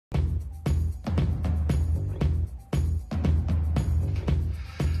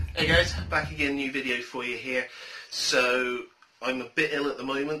Hey guys, back again, new video for you here. So, I'm a bit ill at the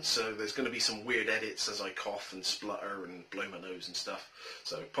moment, so there's going to be some weird edits as I cough and splutter and blow my nose and stuff.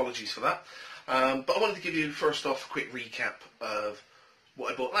 So, apologies for that. But I wanted to give you, first off, a quick recap of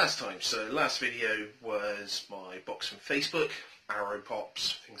what I bought last time. So, last video was my box from Facebook, Arrow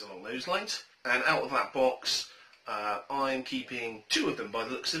Pops, things along those lines. And out of that box, I'm keeping two of them by the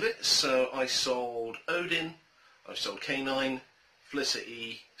looks of it. So, I sold Odin, I've sold K9,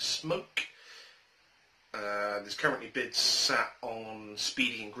 Felicity, Smoke. There's currently bids sat on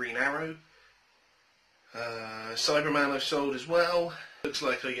Speedy and Green Arrow. Cyberman I've sold as well. Looks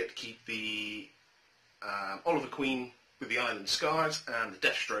like I get to keep the Oliver Queen with the Island Scars and the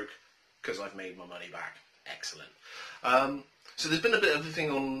Deathstroke because I've made my money back. Excellent. So there's been a bit of a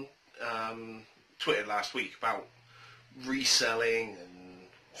thing on Twitter last week about reselling and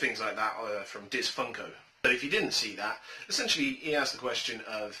things like that from Funko. So if you didn't see that, essentially he asked the question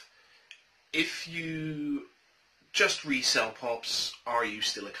of, if you just resell pops, are you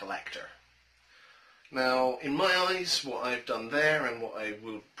still a collector? Now, in my eyes, what I've done there, and what I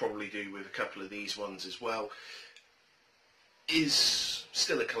will probably do with a couple of these ones as well, is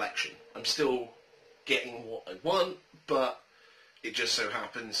still a collection. I'm still getting what I want, but it just so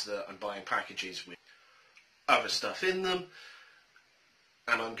happens that I'm buying packages with other stuff in them,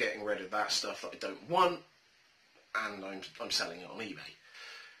 and I'm getting rid of that stuff that I don't want, and I'm selling it on eBay.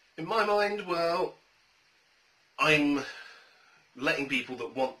 In my mind, well, I'm letting people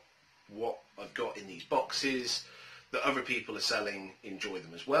that want what I've got in these boxes, that other people are selling, enjoy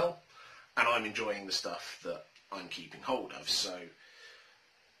them as well, and I'm enjoying the stuff that I'm keeping hold of. So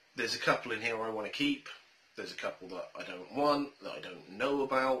there's a couple in here I want to keep, there's a couple that I don't want, that I don't know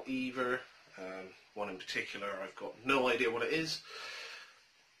about either. One in particular, I've got no idea what it is.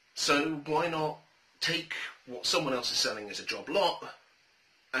 So why not take what someone else is selling as a job lot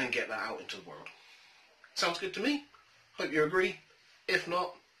and get that out into the world? Sounds good to me. Hope you agree. If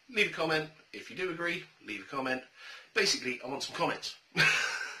not, leave a comment. If you do agree, leave a comment. Basically, I want some comments.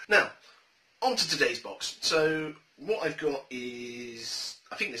 Now, on to today's box. So, what I've got is,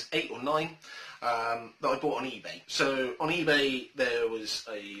 I think there's 8 or 9 that I bought on eBay. So, on eBay, there was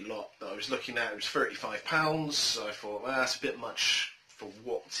a lot that I was looking at. It was £35. So I thought, well, that's a bit much for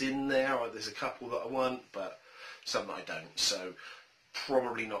what's in there. There's a couple that I want, but some that I don't. So,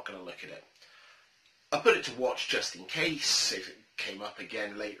 probably not going to look at it. I put it to watch just in case, if it came up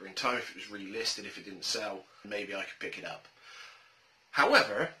again later in time, if it was relisted, if it didn't sell, maybe I could pick it up.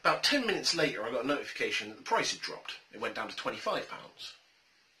 However, about 10 minutes later, I got a notification that the price had dropped. It went down to £25. I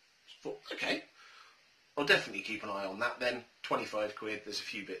thought, okay, I'll definitely keep an eye on that then. 25 quid, there's a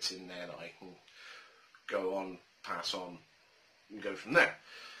few bits in there that I can go on, pass on, and go from there.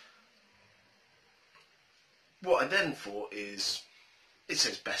 What I then thought is, it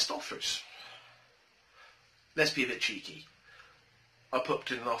says best offers. Let's be a bit cheeky. I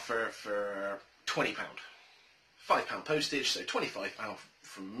put in an offer for £20. £5 postage, so £25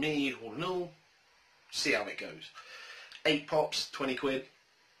 from me, all in all. See how it goes. 8 pops, 20 quid.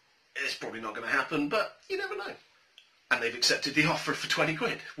 It's probably not going to happen, but you never know. And they've accepted the offer for 20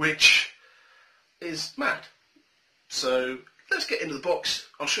 quid, which is mad. So let's get into the box.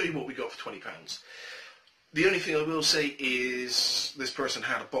 I'll show you what we got for £20. The only thing I will say is this person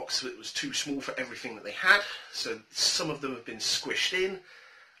had a box that was too small for everything that they had, so some of them have been squished in,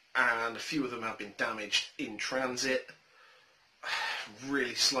 and a few of them have been damaged in transit.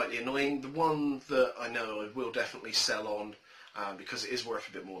 Really slightly annoying. The one that I know I will definitely sell on, because it is worth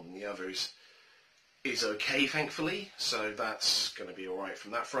a bit more than the others, is okay, thankfully, so that's going to be alright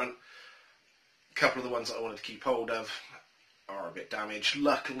from that front. A couple of the ones that I wanted to keep hold of are a bit damaged.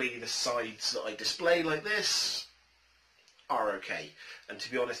 Luckily, the sides that I display like this are okay. And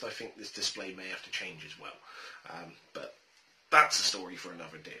to be honest, I think this display may have to change as well. But that's a story for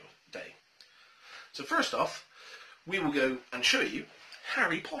another day. So first off, we will go and show you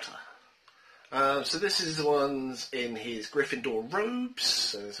Harry Potter. So this is the ones in his Gryffindor robes.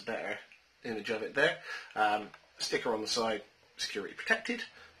 So there's a better image of it there. Sticker on the side, security protected.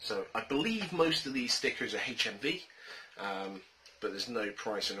 So I believe most of these stickers are HMV. But there's no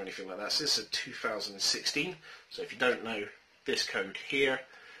pricing or anything like that. So this is 2016. So if you don't know, this code here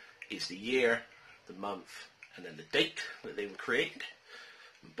is the year, the month, and then the date that they were created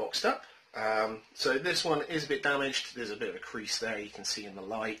and boxed up. So this one is a bit damaged. There's a bit of a crease there you can see in the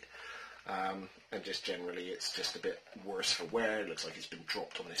light. And just generally it's just a bit worse for wear. It looks like it's been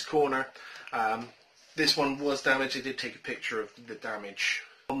dropped on this corner. This one was damaged. I did take a picture of the damage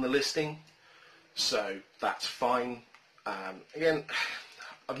on the listing. So that's fine. Again,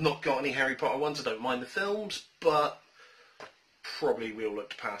 I've not got any Harry Potter ones. I don't mind the films, but probably will look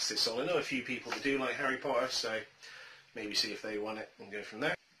to pass this on. I know a few people that do like Harry Potter, so maybe see if they want it and go from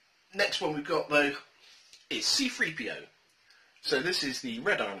there. Next one we've got though is C-3PO. So this is the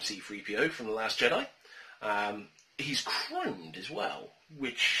red arm C-3PO from The Last Jedi. He's chromed as well,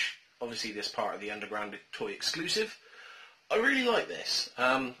 which obviously this part of the Underground toy exclusive. I really like this.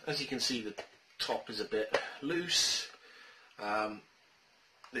 As you can see, the top is a bit loose.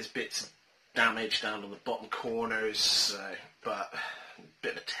 There's bits of damage down on the bottom corners, but a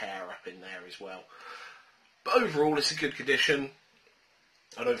bit of a tear up in there as well. But overall, it's a good condition.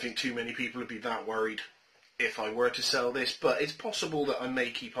 I don't think too many people would be that worried if I were to sell this, but it's possible that I may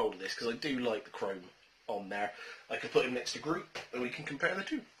keep hold of this because I do like the chrome on there. I could put him next to Groot and we can compare the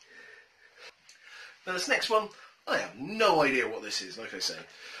two. Now this next one, I have no idea what this is, like I say.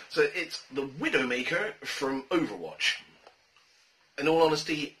 So it's the Widowmaker from Overwatch. In all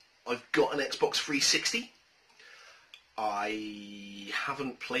honesty, I've got an Xbox 360. I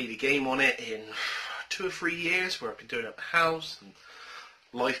haven't played a game on it in 2 or 3 years where I've been doing it at the house and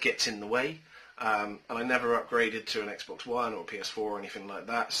life gets in the way. And I never upgraded to an Xbox One or PS4 or anything like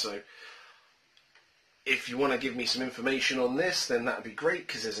that. So if you want to give me some information on this, then that would be great,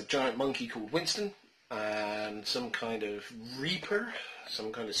 because there's a giant monkey called Winston and some kind of Reaper,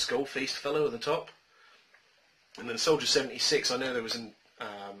 some kind of skull-faced fellow at the top. And then Soldier 76, I know there was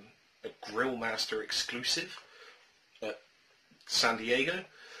a Grill Master exclusive at San Diego.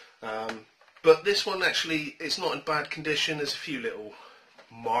 But this one actually, it's not in bad condition. There's a few little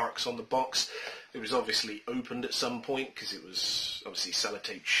marks on the box. It was obviously opened at some point because it was obviously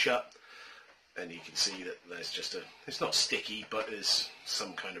sellotaped shut. And you can see that there's just it's not sticky, but there's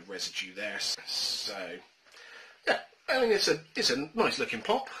some kind of residue there. So, yeah, I mean, it's a nice looking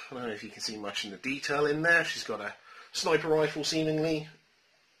pop. I don't know if you can see much in the detail in there. She's got a sniper rifle seemingly,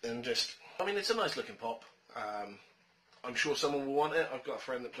 and just, I mean, it's a nice looking pop. I'm sure someone will want it. I've got a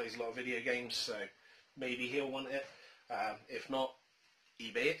friend that plays a lot of video games, so maybe he'll want it. If not,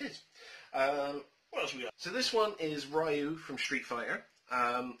 eBay it is. What else we got? So this one is Ryu from Street Fighter.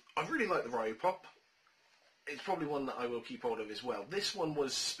 I really like the Ryu pop. It's probably one that I will keep hold of as well. This one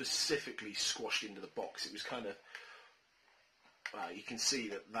was specifically squashed into the box. It was kind of, you can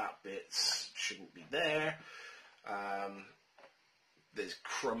see that bit shouldn't be there. There's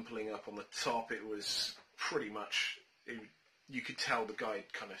crumpling up on the top. It was pretty much, you could tell the guy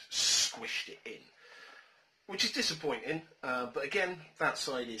kind of squished it in, which is disappointing. But again, that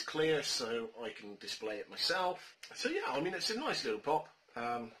side is clear, so I can display it myself. So yeah, I mean, it's a nice little pop.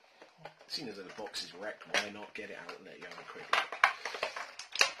 Seeing as though the box is wrecked, why not get it out and let you have a quick look.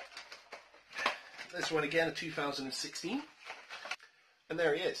 This one again, a 2016. And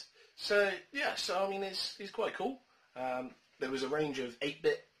there he is. So yeah, so I mean, it's quite cool. There was a range of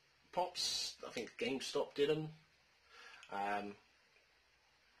 8-bit pops. I think GameStop did them.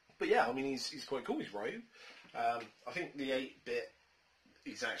 But yeah, I mean, he's quite cool. He's Ryu. I think the 8-bit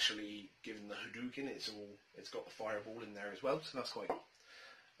is actually given the Hadouken. It's got the fireball in there as well, so that's quite cool.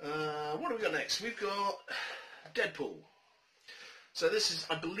 What do we got next? We've got Deadpool. So this is,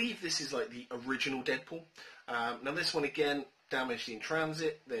 I believe this is like the original Deadpool. Now this one again, damaged in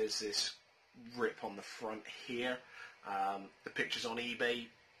transit. There's this rip on the front here. The pictures on eBay,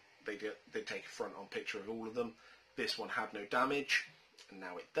 they take a front-on picture of all of them. This one had no damage, and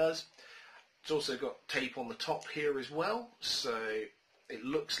now it does. It's also got tape on the top here as well, so it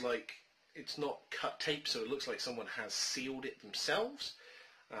looks like it's not cut tape, so it looks like someone has sealed it themselves.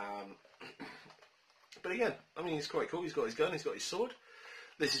 But again, I mean, he's quite cool. He's got his gun, he's got his sword.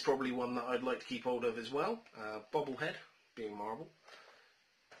 This is probably one that I'd like to keep hold of as well. Bobblehead, being Marvel.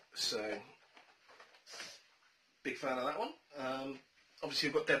 So, big fan of that one. Obviously,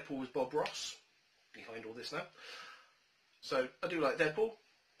 I've got Deadpool with Bob Ross behind all this now. So, I do like Deadpool.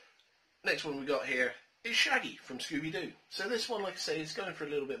 Next one we got here is Shaggy from Scooby-Doo. So this one, like I say, is going for a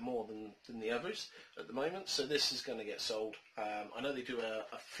little bit more than the others at the moment. So this is going to get sold. I know they do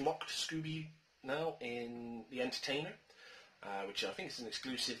a flocked Scooby now in The Entertainer, which I think is an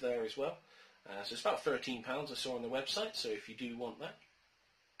exclusive there as well. So it's about £13 I saw on the website. So if you do want that,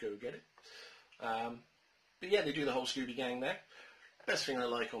 go get it. But yeah, they do the whole Scooby gang there. Best thing I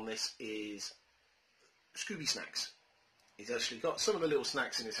like on this is Scooby snacks. He's actually got some of the little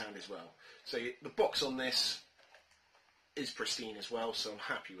snacks in his hand as well. So the box on this is pristine as well, so I'm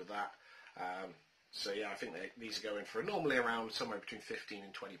happy with that. So yeah, I think these are going for normally around somewhere between £15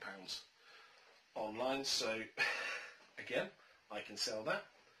 and £20 online. So again, I can sell that.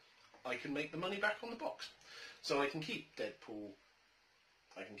 I can make the money back on the box. So I can keep Deadpool,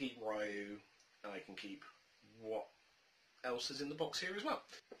 I can keep Ryu, and I can keep what else is in the box here as well.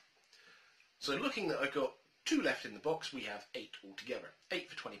 So looking that I've got 2 left in the box. We have 8 altogether. 8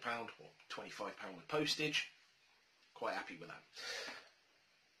 for £20 or £25 with postage. Quite happy with that.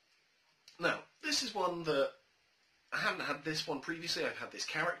 Now, this is one that I haven't had this one previously. I've had this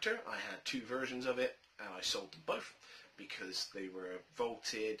character. I had 2 versions of it, and I sold them both because they were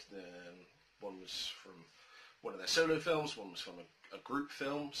vaulted. One was from one of their solo films, one was from a group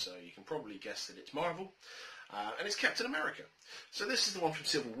film, so you can probably guess that it's Marvel. And it's Captain America. So this is the one from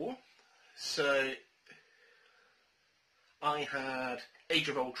Civil War. So I had Age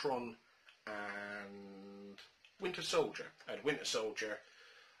of Ultron and Winter Soldier. I had Winter Soldier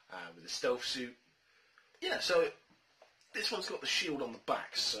with a stealth suit. Yeah, so this one's got the shield on the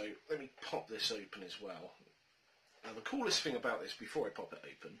back, so let me pop this open as well. Now the coolest thing about this, before I pop it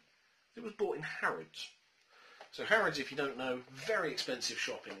open, it was bought in Harrods. So Harrods, if you don't know, very expensive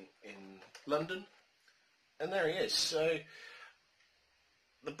shopping in London. And there he is. So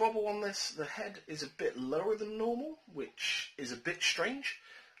the bobble on this, the head is a bit lower than normal, which is a bit strange.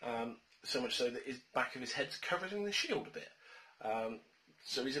 So much so that the back of his head's covered in the shield a bit.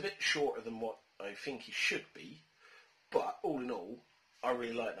 So he's a bit shorter than what I think he should be. But all in all, I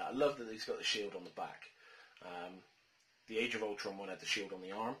really like that. I love that he's got the shield on the back. The Age of Ultron one had the shield on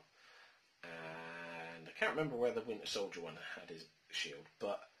the arm. And I can't remember where the Winter Soldier one had his shield.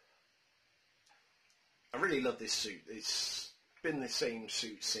 But I really love this suit. It's been the same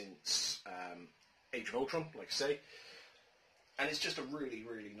suit since Age of Ultron, like I say. And it's just a really,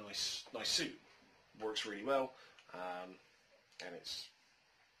 really nice suit. Works really well. And it's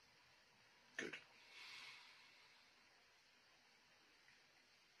good.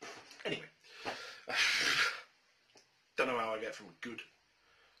 Anyway, don't know how I get from good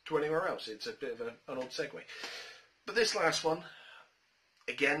to anywhere else. It's a bit of an odd segue. But this last one,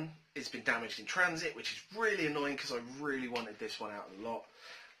 again, it's been damaged in transit, which is really annoying because I really wanted this one out a lot.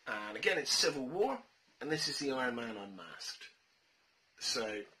 And again, it's Civil War, and this is the Iron Man unmasked.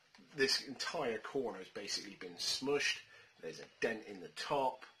 So this entire corner has basically been smushed. There's a dent in the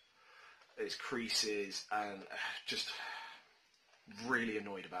top. There's creases, and just really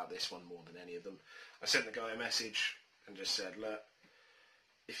annoyed about this one more than any of them. I sent the guy a message and just said, look,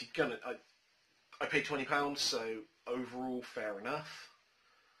 if you're gonna, I paid £20, so overall fair enough.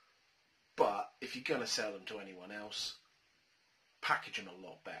 But if you're gonna sell them to anyone else, package them a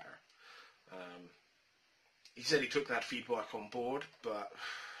lot better. He said he took that feedback on board, but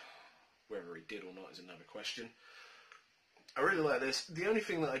whether he did or not is another question. I really like this. The only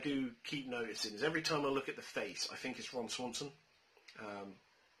thing that I do keep noticing is every time I look at the face, I think it's Ron Swanson.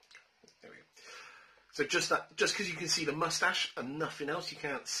 There we go. So just because you can see the mustache and nothing else, you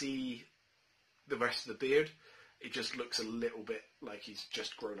can't see the rest of the beard. It just looks a little bit like he's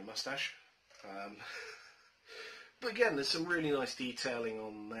just grown a mustache. But again, there's some really nice detailing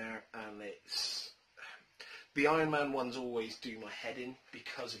on there, and it's the Iron Man ones always do my head in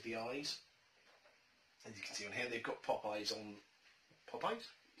because of the eyes. As you can see on here, they've got pop eyes on pop eyes.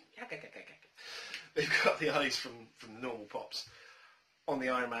 They've got the eyes from the normal pops on the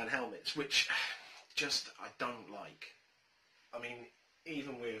Iron Man helmets, which just I don't like. I mean,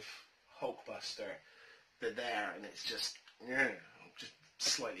 even with Hulkbuster, they're there, and it's just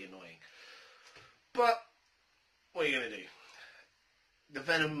slightly annoying. But what are you going to do? The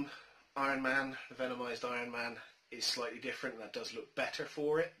Venom Iron Man, the Venomized Iron Man, is slightly different, and that does look better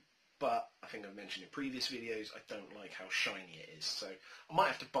for it. But I think I've mentioned in previous videos, I don't like how shiny it is. So I might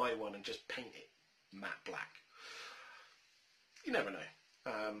have to buy one and just paint it matte black. You never know.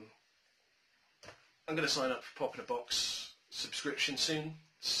 I'm going to sign up for Pop in a Box subscription soon.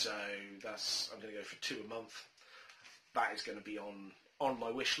 So I'm going to go for 2 a month. That is going to be on my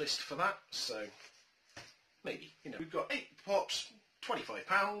wish list for that. So maybe, we've got 8 pops,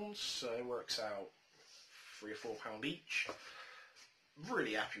 £25, so it works out £3 or £4 each.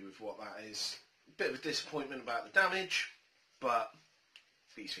 Really happy with what that is. Bit of a disappointment about the damage, but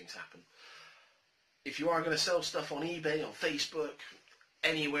these things happen. If you are going to sell stuff on eBay, on Facebook,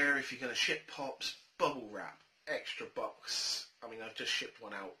 anywhere, if you're going to ship pops, bubble wrap, extra box. I mean, I've just shipped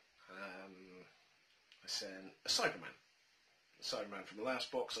one out. I sent a Cyberman. The Cyberman from the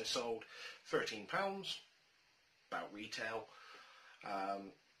last box I sold, £13, about retail.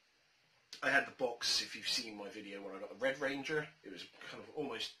 I had the box, if you've seen my video where I got the Red Ranger, it was kind of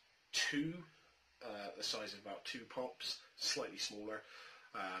almost 2, the size of about 2 pops, slightly smaller.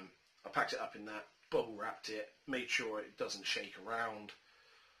 I packed it up in that, bubble wrapped it, made sure it doesn't shake around.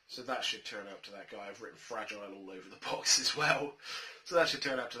 So that should turn out to that guy. I've written fragile all over the box as well. So that should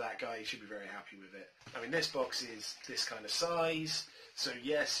turn out to that guy. He should be very happy with it. I mean, this box is this kind of size. So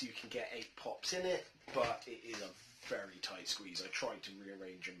yes, you can get 8 pops in it, but it is a very tight squeeze. I tried to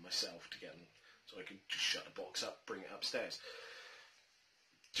rearrange them myself to get them so I could just shut the box up, bring it upstairs.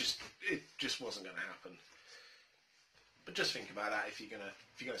 It just wasn't going to happen. But just think about that if you're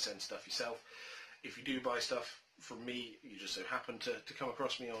gonna send stuff yourself. If you do buy stuff from me, you just so happen to come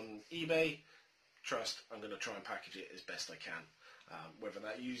across me on eBay, trust, I'm going to try and package it as best I can. Whether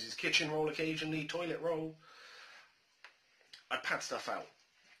that uses kitchen roll occasionally, toilet roll, I pad stuff out.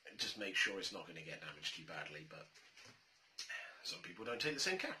 Just make sure it's not going to get damaged too badly, but some people don't take the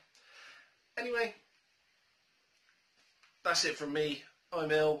same care. Anyway, that's it from me.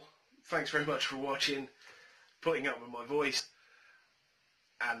 I'm ill. Thanks very much for watching, putting up with my voice,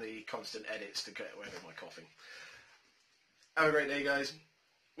 and the constant edits to get away with my coughing. Have a great day, guys.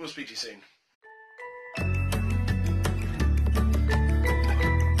 We'll speak to you soon.